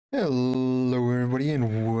Hello everybody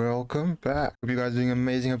and welcome back. Hope you guys are doing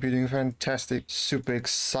amazing, hope you're doing fantastic. Super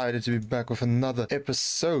excited to be back with another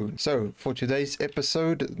episode. So for today's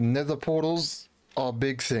episode, nether portals are a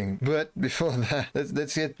big thing. But before that,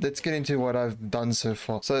 let's get into what I've done so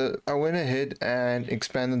far. So I went ahead and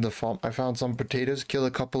expanded the farm. I found some potatoes, killed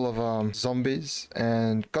a couple of zombies,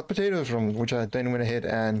 and got potatoes from which I then went ahead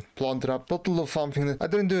and planted up. Built a little farm thing. I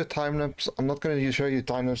didn't do a time lapse. I'm not going to show you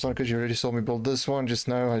time lapse because you already saw me build this one. Just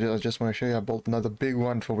know I just want to show you I built another big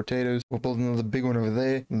one for potatoes. We'll build another big one over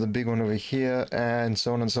there, another big one over here, and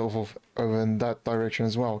so on and so forth over in that direction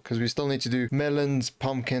as well, because we still need to do melons,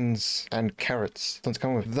 pumpkins, and carrots. Let's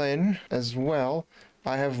come with. Then as well,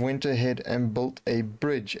 I have went ahead and built a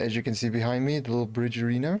bridge, as you can see behind me, the little bridge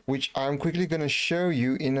arena, which I'm quickly going to show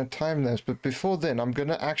you in a time lapse. But before then, I'm going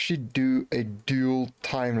to actually do a dual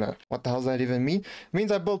time lapse. What the hell does that even mean? It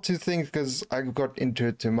means I built two things because I got into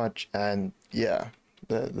it too much, and yeah,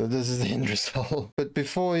 this is the end result. But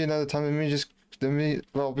before the time,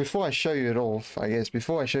 well, before I show you it off,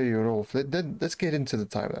 let's get into the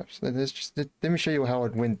time lapse. Let me show you how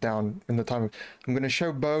it went down in the time. I'm going to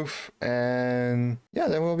show both, and yeah,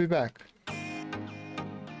 then we'll be back.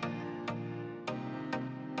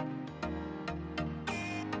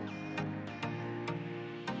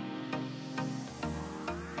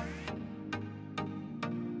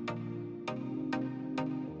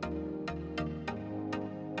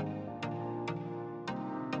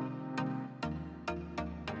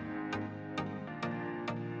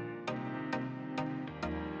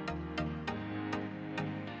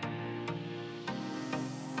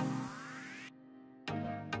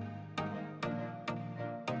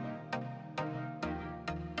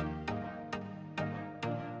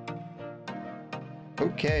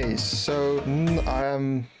 Okay, so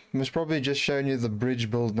I was probably just showing you the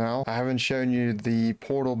bridge build now. I haven't shown you the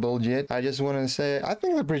portal build yet. I just want to say I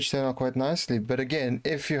think the bridge turned out quite nicely. But again,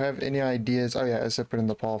 if you have any ideas, oh yeah, I said put in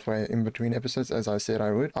the pathway in between episodes, as I said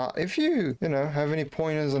I would. If you have any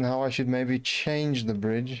pointers on how I should maybe change the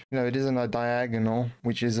bridge, it isn't a diagonal,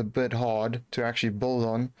 which is a bit hard to actually build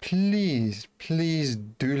on. Please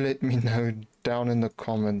do let me know down in the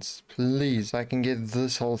comments, please, so I can get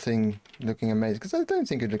this whole thing looking amazing, because I don't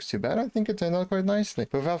think it looks too bad. I think it turned out quite nicely.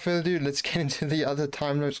 But without further ado, let's get into the other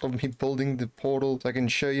time lapse of me building the portal so I can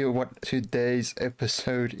show you what today's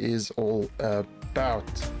episode is all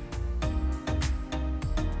about.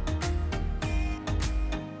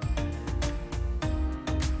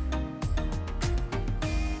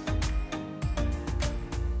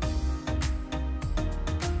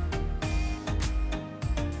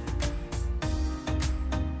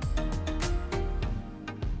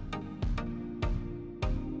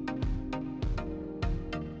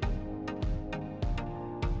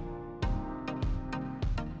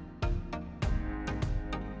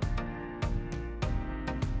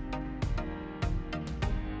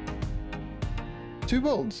 Two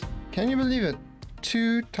builds. Can you believe it?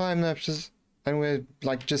 2 time lapses, and we're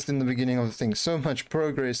like just in the beginning of the thing. So much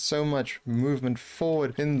progress, so much movement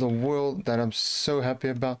forward in the world that I'm so happy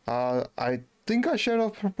about. I think I showed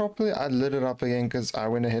off properly. I lit it up again because I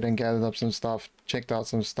went ahead and gathered up some stuff, checked out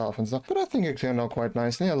some stuff and stuff. But I think it turned out quite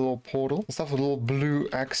nicely. A little portal, stuff with a little blue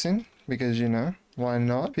accent, because why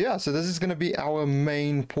not? But yeah, so this is going to be our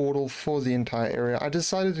main portal for the entire area. I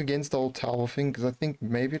decided against the old tower thing because I think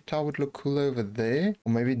maybe a tower would look cool over there,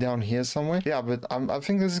 or maybe down here somewhere. Yeah, but I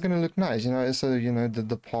think this is going to look nice, so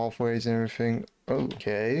the pathways and everything.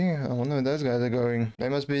 Okay, I wonder where those guys are going. They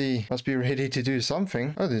must be ready to do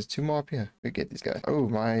something. Oh, there's 2 more up here. We get these guys. Oh,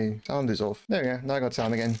 my sound is off. There we go. Now I got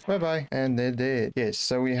sound again. Bye bye. And they're dead. Yes,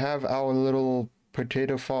 so we have our little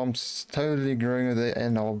potato farms totally growing with it,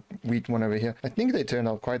 and our wheat one over here. I think they turned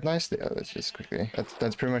out quite nicely. Oh, let's just quickly.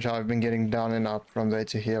 That's pretty much how I've been getting down and up from there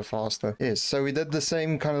to here faster. Yes, so we did the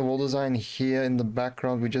same kind of wall design here in the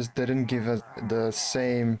background. We just didn't give it the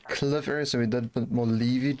same cliff area, so we did put more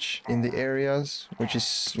leafage in the areas,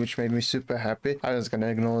 which made me super happy. I was gonna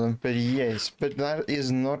ignore them, but yes, but that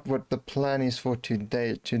is not what the plan is for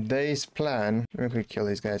today. Today's plan. Let me quickly kill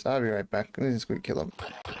these guys. I'll be right back. Let's just quickly kill them.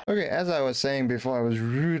 Okay, as I was saying before, I was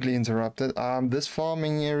rudely interrupted. This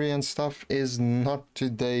farming area and stuff is not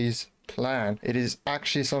today's plan. It is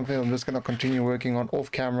actually something I'm just going to continue working on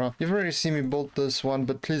off camera. You've already seen me build this one,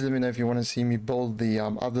 but please let me know if you want to see me build the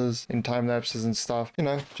others in time lapses and stuff,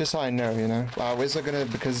 just so I know, we're also gonna,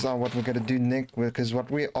 because what we're gonna do next, because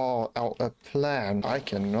what we are, our plan, I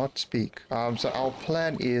cannot speak, so our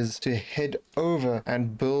plan is to head over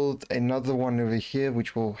and build another one over here,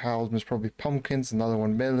 which will house most probably pumpkins, another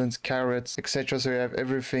one melons, carrots, etc. So we have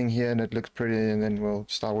everything here and it looks pretty, and then we'll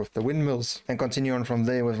start with the windmills and continue on from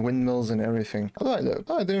there with windmills skills and everything. Oh, look,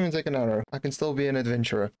 I didn't even take an arrow. I can still be an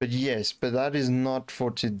adventurer. But yes, but that is not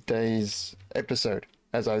for today's episode.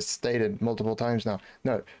 As I stated multiple times now.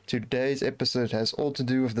 No, today's episode has all to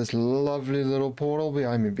do with this lovely little portal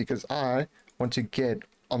behind me because I want to get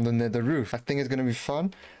on the nether roof. I think it's going to be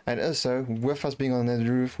fun. And also, with us being on the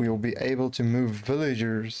nether roof, we will be able to move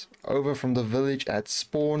villagers over from the village at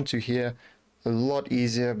spawn to here a lot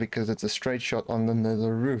easier because it's a straight shot on the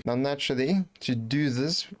nether roof. Now naturally, to do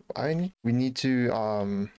this, we need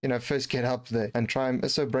to you know, first get up there and try and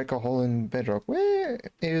also break a hole in bedrock.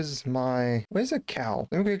 Where's a cow?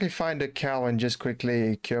 Let me quickly find a cow and just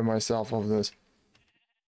quickly cure myself of this.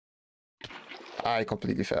 I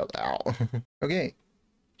completely failed. Ow. Okay.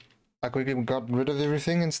 I quickly got rid of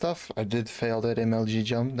everything and stuff. I did fail that MLG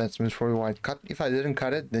jump. That's most probably why I cut. If I didn't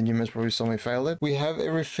cut it, then you most probably saw me fail it. We have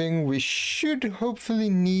everything we should hopefully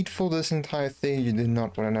need for this entire thing. You do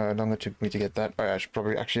not want to know how long it took me to get that. Oh, I should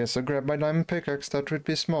probably actually also grab my diamond pickaxe. That would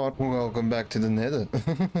be smart. Welcome back to the nether.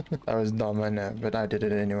 I was dumb, I know, but I did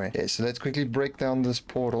it anyway. Okay, so let's quickly break down this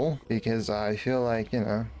portal because I feel like, you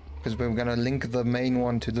know, because we're gonna link the main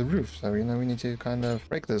one to the roof, so you know we need to kind of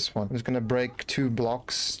break this one. I'm just gonna break 2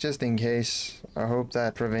 blocks just in case. I hope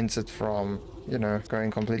that prevents it from, you know,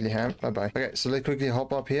 going completely ham. Bye bye. Okay, so let's quickly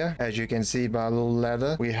hop up here. As you can see by a little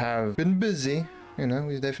ladder, we have been busy. You know,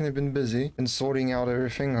 we've definitely been busy and sorting out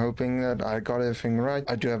everything, hoping that I got everything right.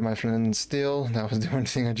 I do have my flint and steel. That was the one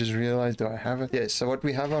thing I just realized. Do I have it? Yes, so what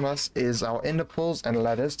we have on us is our ender pearls and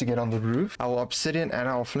ladders to get on the roof, our obsidian and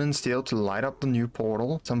our flint and steel to light up the new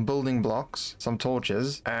portal, some building blocks, some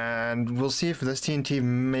torches, and we'll see if this TNT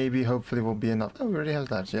maybe hopefully will be enough. Oh, we already have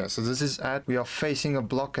that. Yeah, so this is we are facing a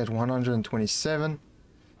block at 127.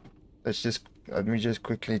 Let me just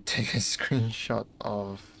quickly take a screenshot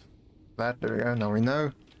of that. There we go. Now we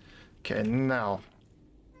know. Okay, now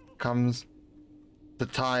comes the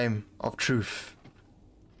time of truth.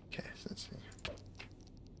 Okay, so let's see.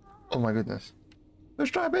 Oh my goodness.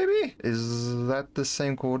 Let's try, baby. Is that the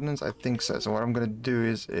same coordinates? I think so. So what I'm gonna do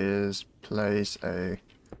is place a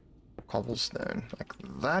cobblestone like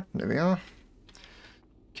that. There we go.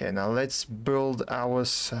 Okay, now let's build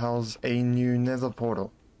ourselves a new nether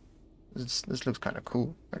portal. This looks kind of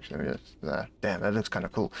cool, actually. Yes, damn, that looks kind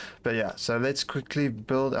of cool. But yeah, so let's quickly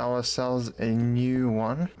build ourselves a new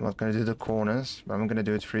one. I'm not going to do the corners, but I'm going to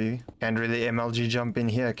do it for you. Can't really MLG jump in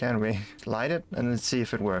here, can we? Light it, and let's see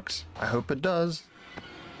if it works. I hope it does.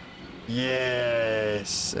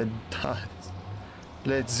 Yes, it does.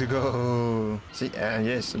 Let's go. See, and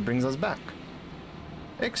yes, it brings us back.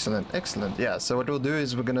 Excellent, excellent. Yeah, so what we'll do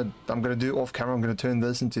is I'm gonna do off camera. I'm gonna turn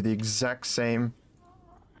this into the exact same,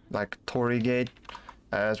 like, Torii gate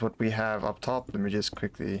as what we have up top. Let me just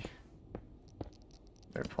quickly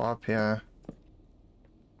pull up here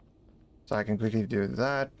so I can quickly do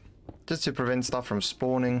that just to prevent stuff from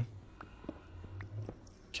spawning.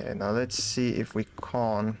 Okay, now let's see if we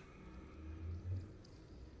can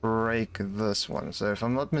break this one. So if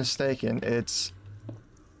I'm not mistaken, it's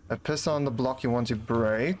a piston on the block you want to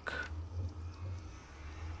break,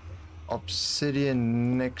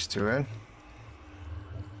 obsidian next to it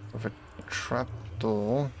with a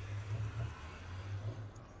trapdoor,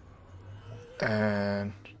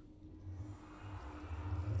 and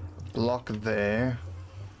a block there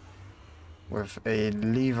with a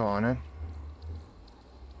lever on it,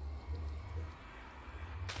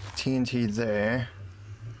 TNT there,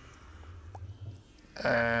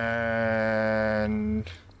 and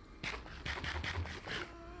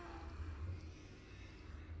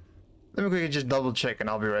let me quickly just double check and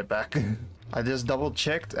I'll be right back. I just double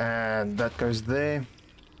checked and that goes there.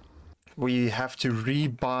 We have to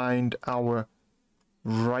rebind our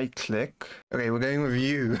right click. Okay, we're going with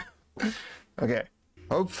you. Okay,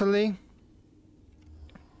 hopefully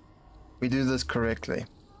we do this correctly.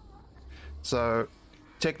 So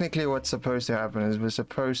technically what's supposed to happen is we're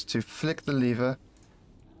supposed to flick the lever.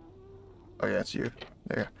 Oh yeah, it's you.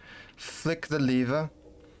 There you go. Flick the lever,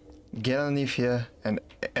 get underneath here, and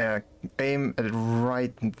aim at it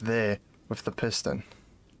right there with the piston.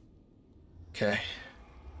 Okay.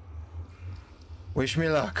 Wish me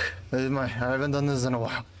luck. This is I haven't done this in a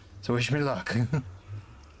while, so wish me luck.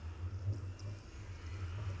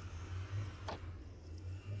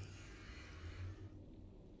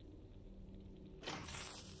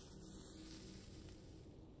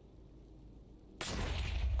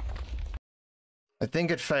 I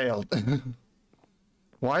think it failed.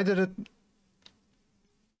 Why did it...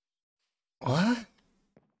 What?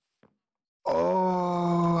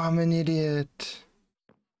 Oh, I'm an idiot.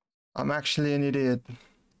 I'm actually an idiot.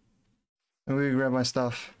 Let me grab my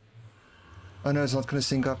stuff. Oh no, it's not gonna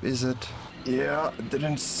sync up, is it? Yeah, it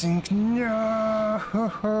didn't sync. No.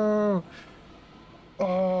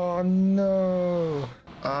 Oh no.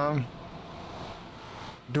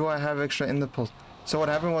 Do I have extra ender pearls? So what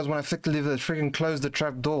happened was when I flicked the lever, it freaking closed the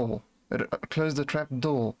trap door. It closed the trap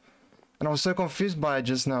door. And I was so confused by it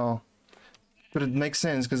just now. But it makes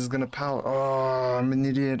sense because it's gonna power. Oh, I'm an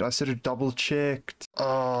idiot. I should have double checked.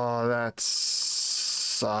 Oh, that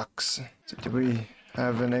sucks. So do we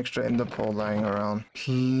have an extra ender pearl lying around?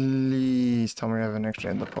 Please tell me we have an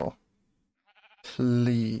extra ender pearl.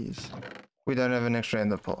 Please. We don't have an extra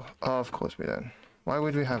ender pearl. Oh, of course we don't. Why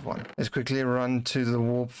would we have one? Let's quickly run to the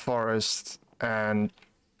warp forest and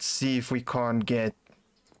see if we can't get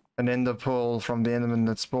an ender pearl from the enderman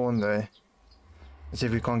that spawned there. Let's see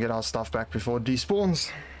if we can't get our stuff back before it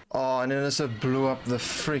despawns. Oh, and then it blew up the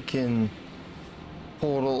freaking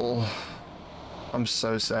portal. I'm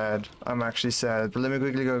so sad. I'm actually sad. But let me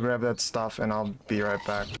quickly go grab that stuff and I'll be right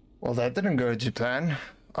back. Well, that didn't go to plan.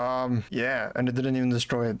 Yeah, and it didn't even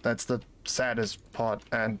destroy it. That's the saddest part,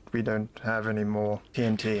 and we don't have any more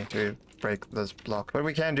TNT to break this block. What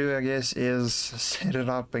we can do, I guess, is set it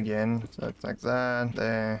up again. So it's like that,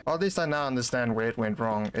 there. Well, at least I now understand where it went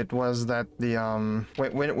wrong. It was that the,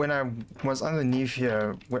 when I was underneath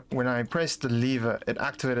here, when I pressed the lever, it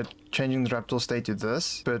activated changing the trapdoor state to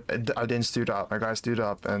this, but I then stood up. My guy stood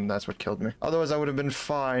up, and that's what killed me. Otherwise, I would have been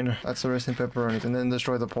fine. That's the rest in pepperoni. And then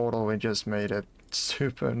destroy the portal, we just made it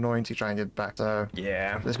super annoying to try and get back. So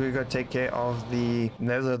yeah, let's go take care of the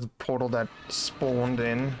nether portal that spawned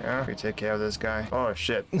in. Yeah, we take care of this guy. Oh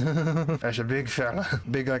shit. That's a big fella.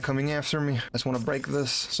 Big guy coming after me. I just want to break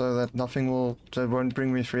this so that it won't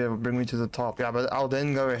bring me free. It will bring me to the top. Yeah, but I'll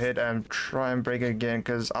then go ahead and try and break it again,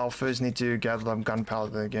 because I'll first need to gather up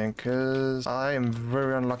gunpowder again, because I am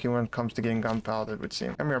very unlucky when it comes to getting gunpowder, it would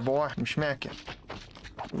seem. Come here, boy. I'm smacking.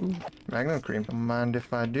 Ooh, Magnum cream. Don't mind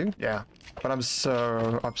if I do. Yeah. But I'm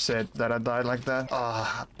so upset that I died like that.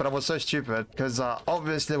 But I was so stupid, because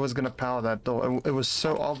obviously I was gonna power that door. It was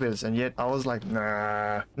so obvious, and yet I was like,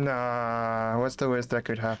 nah, what's the worst that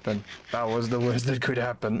could happen? That was the worst that could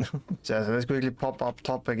happen. So let's quickly pop up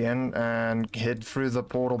top again and head through the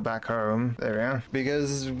portal back home. There we are.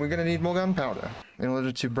 Because we're gonna need more gunpowder in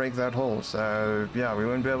order to break that hole. So yeah, we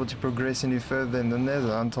won't be able to progress any further in the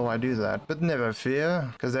nether until I do that. But never fear,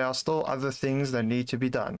 because there are still other things that need to be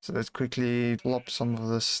done. So let's quickly plop some of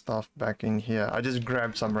this stuff back in here. I just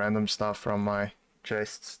grabbed some random stuff from my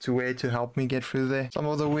chests to help me get through there. Some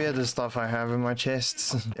of the weirdest stuff I have in my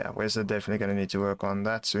chests. Yeah, we're so definitely gonna need to work on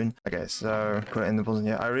that soon. Okay, so put ender balls in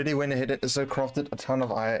here. I already went ahead and so crafted a ton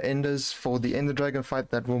of iron enders for the ender dragon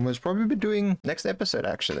fight that we'll most probably be doing next episode,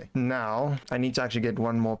 actually. Now I need to actually get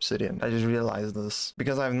one more obsidian. I just realized this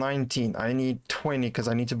because I have 19. I need 20 because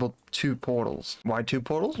I need to build 2 portals. Why 2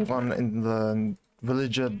 portals? One in the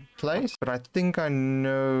villager place, but I think I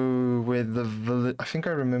know where the village. I think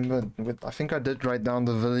I did write down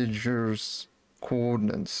the villagers'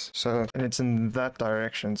 coordinates, so, and it's in that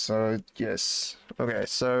direction. So yes, okay,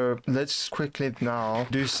 so let's quickly now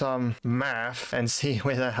do some math and see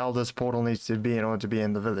where the hell this portal needs to be in order to be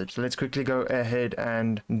in the village. So let's quickly go ahead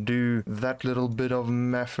and do that little bit of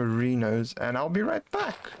matherinos, and I'll be right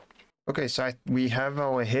back. Okay, so we have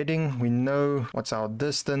our heading. We know what's our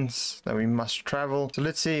distance that we must travel. So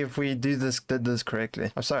let's see if we did this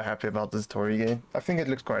correctly. I'm so happy about this Tory game. I think it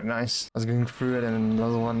looks quite nice. I was going through it, and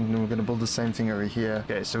another one, and we're going to build the same thing over here.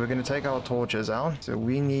 Okay, so we're going to take our torches out. So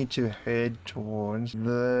we need to head towards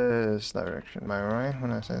this direction. Am I right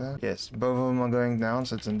when I say that? Yes, both of them are going down,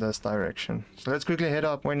 so it's in this direction. So let's quickly head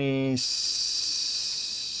up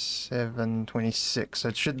 726. So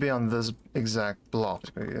it should be on this exact block.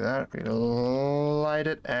 Let's go do that. We light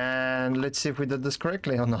it, and let's see if we did this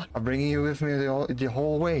correctly or not. I'm bringing you with me the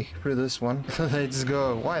whole way through this one. Let's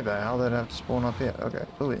go. Why the hell did I have to spawn up here? Okay,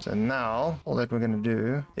 cool. So now all that we're gonna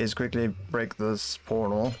do is quickly break this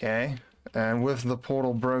portal. Okay. And with the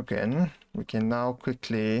portal broken, we can now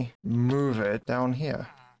quickly move it down here.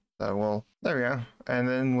 So, well, there we go. And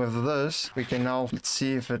then with this, we can now, let's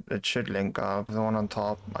see if it should link up. The one on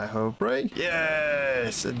top, I hope, right?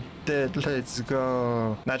 Yes, it did. Let's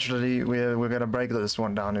go. Naturally, we're gonna break this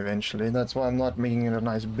one down eventually. That's why I'm not making it a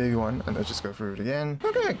nice big one. And let's just go through it again.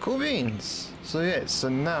 Okay, cool beans. So yes, so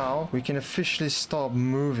now we can officially start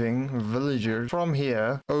moving villagers from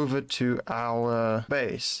here over to our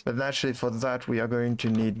base. But naturally, for that, we are going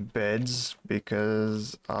to need beds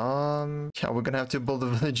because, yeah, we're gonna have to build a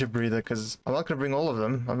villager breeder because I'm not gonna bring all of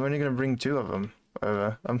them. I'm only gonna bring 2 of them.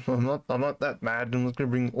 over. I'm not that mad. I'm not gonna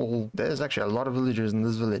bring all. There's actually a lot of villagers in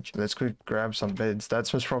this village. Let's go grab some beds.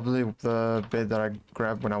 That's was probably the bed that I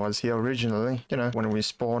grabbed when I was here originally. You know, when we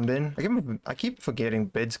spawned in. I keep forgetting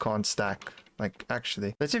beds can't stack. Like,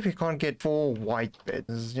 actually, let's see if we can't get 4 white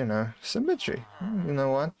beds. You know, symmetry. You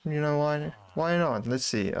know what? You know why? Why not? Let's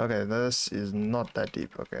see. Okay, this is not that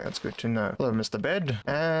deep. Okay, that's good to know. Hello, Mr. Bed.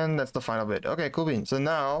 And that's the final bed. Okay, cool beans. So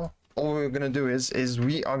now, all we're gonna do is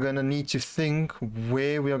we are gonna need to think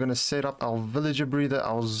where we are gonna set up our villager breather,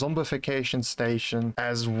 our zombification station,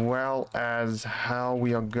 as well as how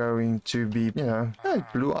we are going to be, you know, hey,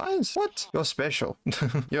 blue eyes. What? You're special.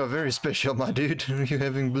 You're very special, my dude. You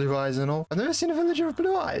having blue eyes and all. I've never seen a villager with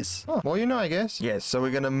blue eyes. Oh, well, you know, I guess. Yes, so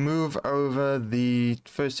we're gonna move over the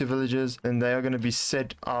first 2 villagers, and they are gonna be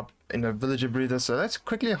set up in a villager breather. So let's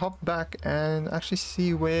quickly hop back and actually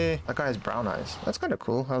see where that guy has brown eyes. That's kind of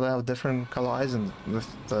cool how they have different color eyes and with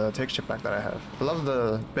the texture pack that I have. I love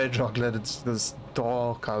the bedrock that it's this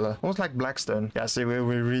dark color, almost like blackstone. Yeah, see, we're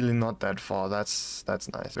really not that far. That's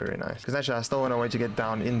nice, very nice. Because actually I still want to wait to get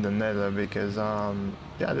down in the nether because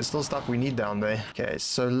yeah, there's still stuff we need down there. Okay,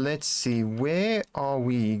 so let's see, where are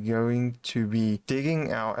we going to be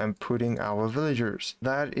digging out and putting our villagers?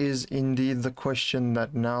 That is indeed the question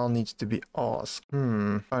that now needs to be asked.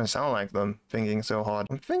 Doesn't sound like them thinking so hard.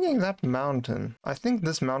 I'm thinking that mountain. I think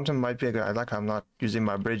this mountain might be a good. Like, I'm not using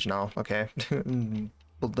my bridge now. Okay.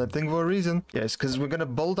 Build that thing for a reason. Yes, because we're gonna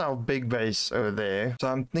build our big base over there. So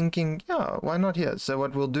I'm thinking, yeah, why not here? So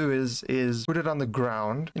what we'll do is put it on the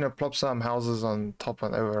ground, you know, plop some houses on top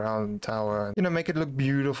and over around the tower, and, you know, make it look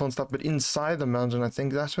beautiful and stuff. But inside the mountain, I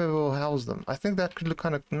think that's where we'll house them. I think that could look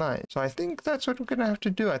kind of nice. So I think that's what we're gonna have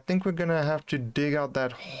to do. I think we're gonna have to dig out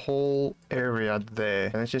that whole area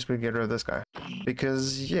there. And let's just get rid of this guy.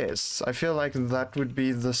 Because yes, I feel like that would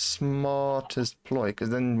be the smartest ploy.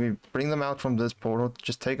 Because then we bring them out from this portal,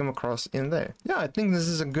 just take them across in there. Yeah, I think this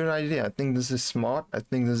is a good idea. I think this is smart. I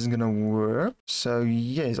think this is gonna work. So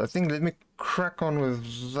yes, I think let me crack on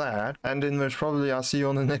with that, and then most probably I'll see you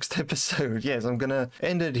on the next episode. Yes, I'm gonna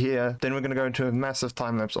end it here, then we're gonna go into a massive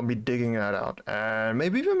time lapse. I'll be digging that out, and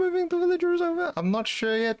maybe even moving the villagers over. I'm not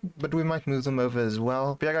sure yet, but we might move them over as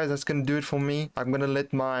well. But yeah guys, that's gonna do it for me. I'm gonna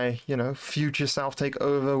let my, you know, future self take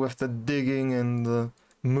over with the digging and the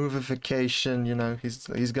movification. You know,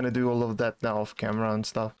 he's gonna do all of that now off camera and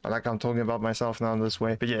stuff. Like, I'm talking about myself now in this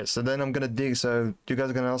way. But yeah, so then I'm gonna dig. So you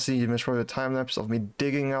guys are gonna see most probably a time lapse of me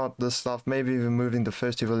digging out this stuff, maybe even moving the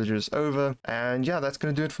first 2 villagers over. And yeah, that's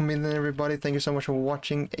gonna do it for me then, everybody. Thank you so much for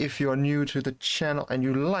watching. If you are new to the channel and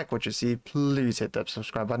you like what you see, please hit that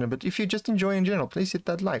subscribe button. But if you just enjoy in general, please hit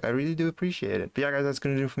that like. I really do appreciate it. But yeah guys, that's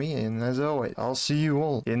gonna do it for me, and as always, I'll see you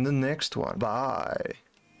all in the next one. Bye.